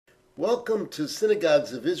Welcome to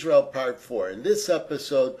Synagogues of Israel Part 4. In this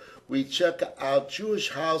episode, we check out Jewish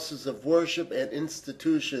houses of worship and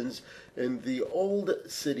institutions in the Old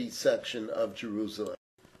City section of Jerusalem.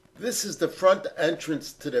 This is the front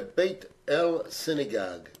entrance to the Beit El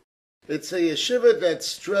Synagogue. It's a yeshiva that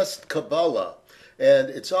stressed Kabbalah, and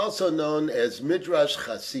it's also known as Midrash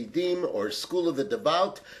Hasidim, or School of the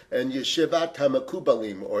Devout, and Yeshivat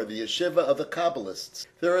HaMekubalim, or the Yeshiva of the Kabbalists.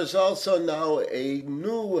 There is also now a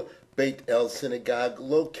new Beit El Synagogue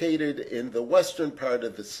located in the western part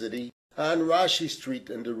of the city on Rashi Street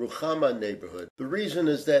in the Ruchama neighborhood. The reason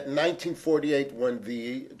is that in 1948, when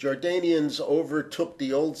the Jordanians overtook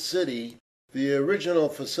the old city, the original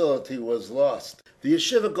facility was lost. The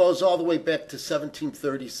yeshiva goes all the way back to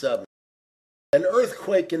 1737. An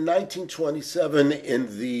earthquake in 1927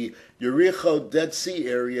 in the Yericho Dead Sea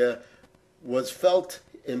area was felt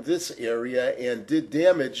in this area and did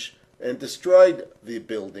damage and destroyed the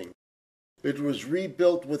building. It was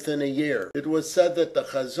rebuilt within a year. It was said that the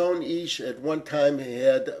Chazon Ish at one time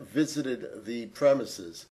had visited the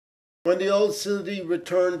premises. When the old city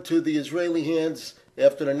returned to the Israeli hands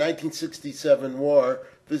after the 1967 war,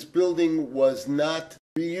 this building was not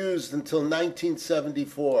reused until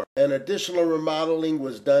 1974. An additional remodeling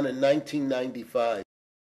was done in 1995.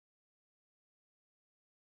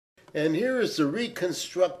 And here is the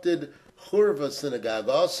reconstructed Churva Synagogue,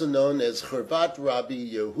 also known as Churvat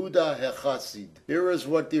Rabbi Yehuda HaChassid. Here is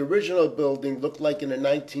what the original building looked like in the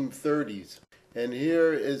 1930s, and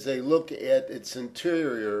here is a look at its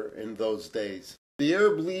interior in those days. The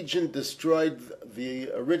Arab Legion destroyed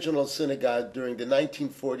the original synagogue during the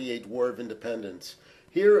 1948 War of Independence.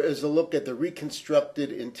 Here is a look at the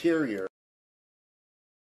reconstructed interior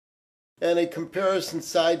and a comparison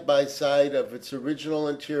side by side of its original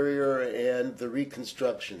interior and the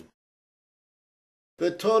reconstruction. The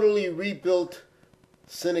totally rebuilt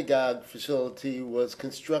synagogue facility was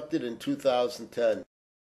constructed in 2010.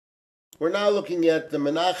 We're now looking at the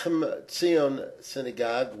Menachem Zion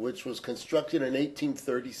Synagogue, which was constructed in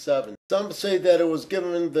 1837. Some say that it was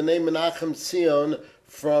given the name Menachem Zion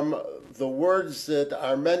from the words that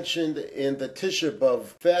are mentioned in the Tisha B'Av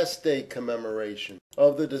fast day commemoration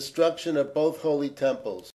of the destruction of both holy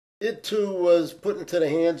temples. It too was put into the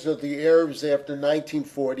hands of the Arabs after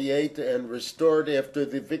 1948 and restored after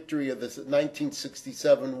the victory of the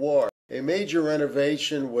 1967 war. A major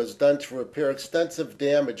renovation was done to repair extensive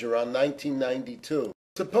damage around 1992.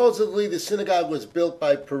 Supposedly the synagogue was built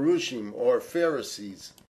by Perushim, or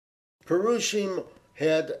Pharisees. Perushim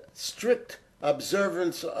had strict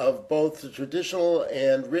observance of both the traditional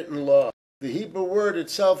and written law. The Hebrew word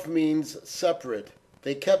itself means separate.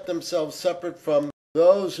 They kept themselves separate from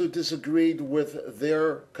those who disagreed with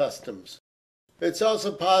their customs. It's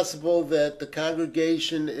also possible that the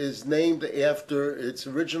congregation is named after its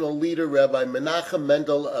original leader, Rabbi Menachem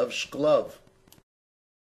Mendel of Shklov.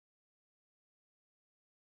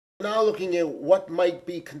 Now looking at what might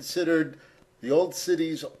be considered the old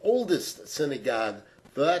city's oldest synagogue,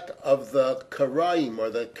 that of the Karaim, or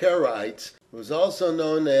the Karaites, was also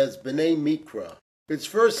known as Bnei Mikra. Its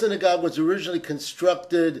first synagogue was originally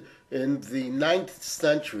constructed in the 9th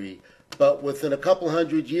century, but within a couple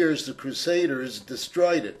hundred years the Crusaders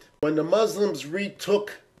destroyed it. When the Muslims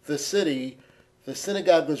retook the city, the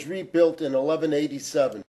synagogue was rebuilt in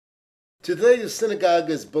 1187. Today the synagogue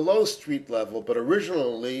is below street level, but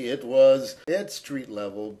originally it was at street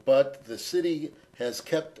level, but the city has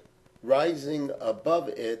kept rising above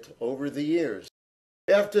it over the years.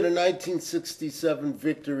 After the 1967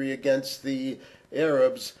 victory against the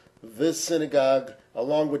Arabs, this synagogue,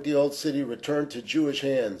 along with the old city, returned to Jewish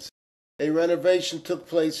hands. A renovation took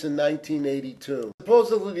place in 1982.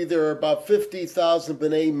 Supposedly there are about 50,000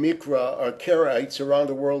 Bnei Mikra, or Karaites, around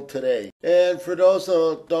the world today. And for those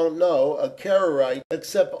who don't know, a Karaite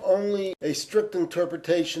accepts only a strict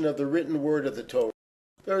interpretation of the written word of the Torah.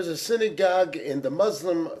 There is a synagogue in the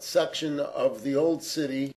Muslim section of the old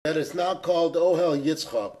city that is now called Ohel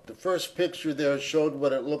Yitzchak. The first picture there showed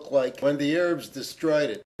what it looked like when the Arabs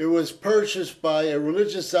destroyed it. It was purchased by a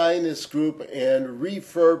religious Zionist group and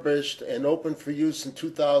refurbished and opened for use in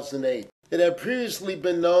 2008. It had previously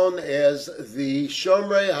been known as the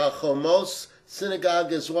Shomrei HaChomos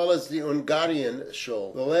Synagogue, as well as the Hungarian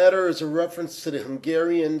Shul. The latter is a reference to the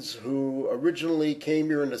Hungarians who originally came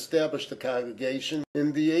here and established the congregation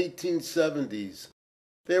in the 1870s.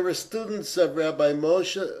 They were students of Rabbi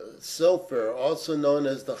Moshe Sofer, also known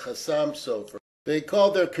as the Chassam Sofer. They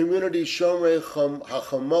called their community Shomrei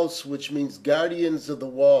HaChomos, which means guardians of the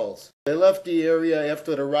walls. They left the area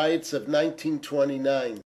after the riots of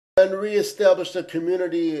 1929 and re-established a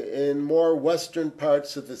community in more western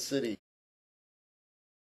parts of the city.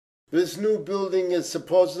 This new building is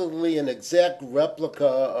supposedly an exact replica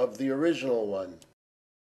of the original one.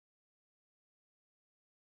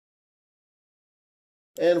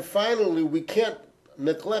 And finally, we can't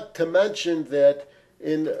neglect to mention that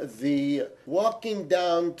in the walking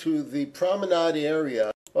down to the promenade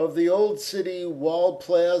area of the Old City Wall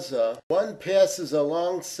Plaza, one passes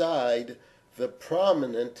alongside the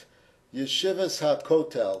prominent Yeshivas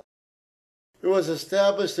HaKotel. It was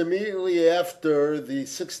established immediately after the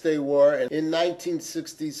Six-Day War in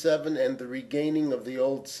 1967 and the regaining of the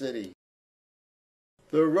Old City.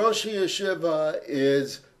 The Rosh Yeshiva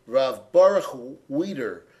is Rav Baruch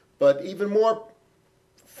Weider, but even more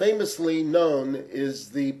famously known is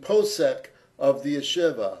the posek of the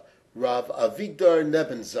yeshiva, Rav Avigdor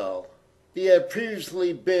Nebenzal. He had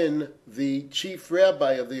previously been the chief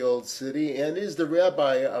rabbi of the Old City and is the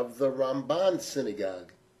rabbi of the Ramban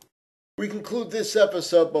Synagogue. We conclude this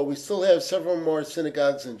episode, but we still have several more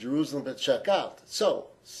synagogues in Jerusalem to check out. So,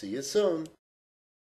 see you soon.